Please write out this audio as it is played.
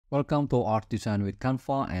Welcome to Art Design with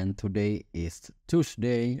Canva, and today is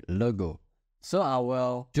Tuesday logo. So I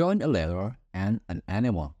will join a letter and an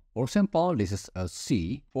animal. For example, this is a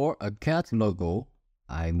C. For a cat logo,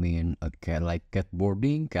 I mean a cat like cat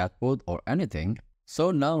boarding, cat food, or anything.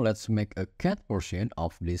 So now let's make a cat portion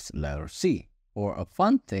of this letter C. For a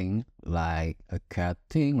fun thing like a cat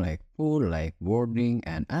thing, like food, like boarding,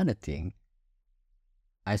 and anything,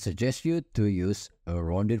 I suggest you to use a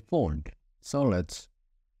rounded font. So let's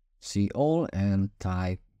see all and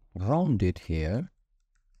type rounded here.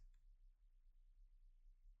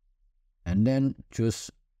 And then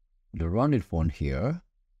choose the rounded font here.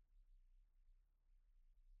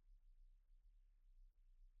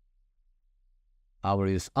 I will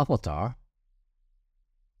use Avatar.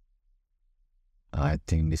 I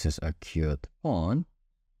think this is a cute font.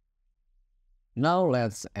 Now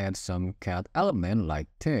let's add some cat element like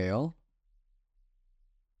tail.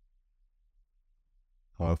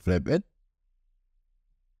 I'll flip it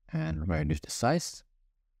and reduce the size.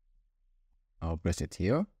 I'll place it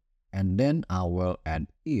here. And then I will add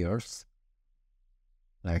ears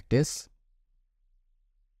like this.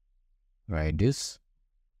 Reduce.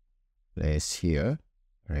 Place here.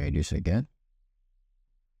 Reduce again.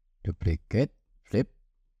 Duplicate. Flip.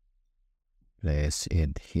 Place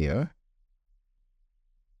it here.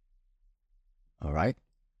 Alright.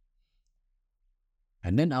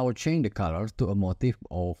 And then I will change the color to a motif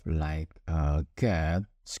of like a cat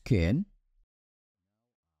skin.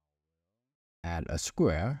 Add a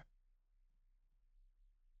square.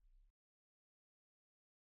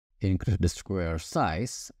 Increase the square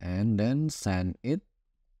size and then send it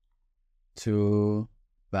to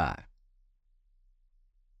back.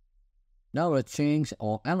 Now let's change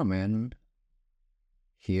all element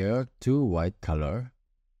here to white color.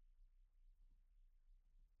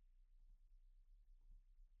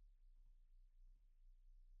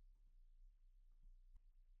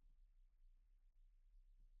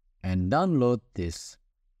 And download this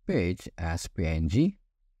page as PNG.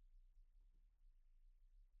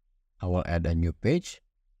 I will add a new page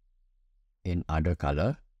in other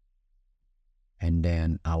color. And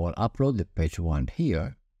then I will upload the page 1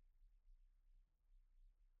 here.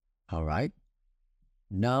 Alright.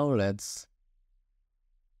 Now let's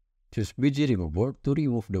choose BG remover to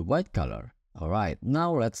remove the white color. Alright.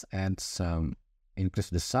 Now let's add some,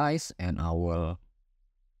 increase the size, and I will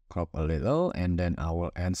crop a little, and then I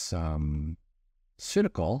will add some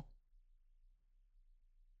circle.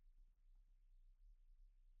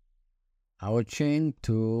 I will change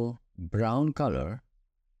to brown color,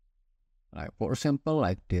 like for example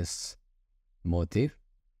like this motif.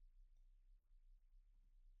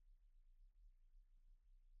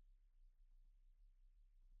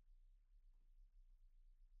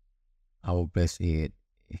 I will place it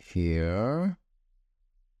here.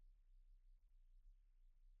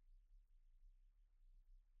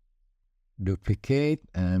 Duplicate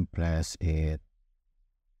and place it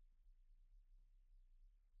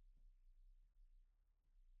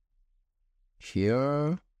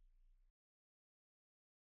here.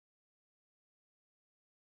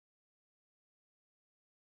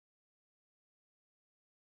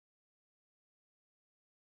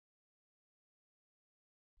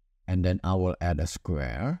 And then I will add a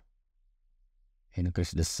square.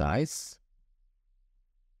 Increase the size.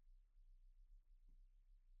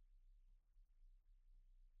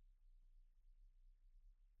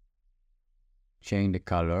 Change the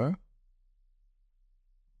color.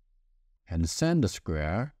 And send the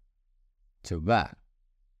square to back.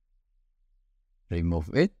 Remove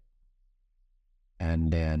it.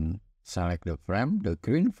 And then select the frame, the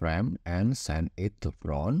green frame, and send it to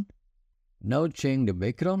front. Now change the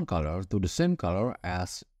background color to the same color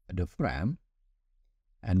as the frame.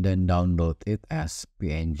 And then download it as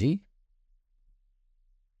PNG.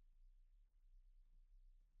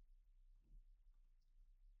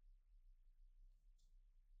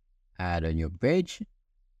 Add a new page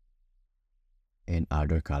in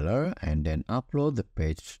other color, and then upload the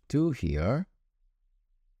page to here.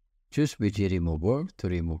 Choose BG remover to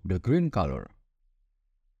remove the green color.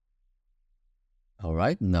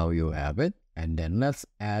 Alright, now you have it. And then let's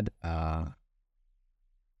add a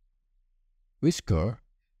whisker.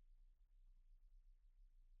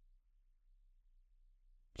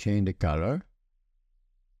 Change the color.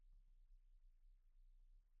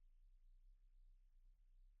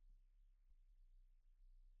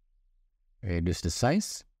 Reduce the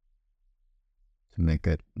size to make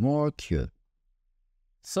it more cute.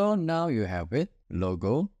 So now you have it,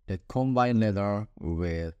 logo that combine letter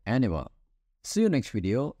with animal. See you next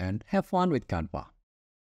video and have fun with Canva.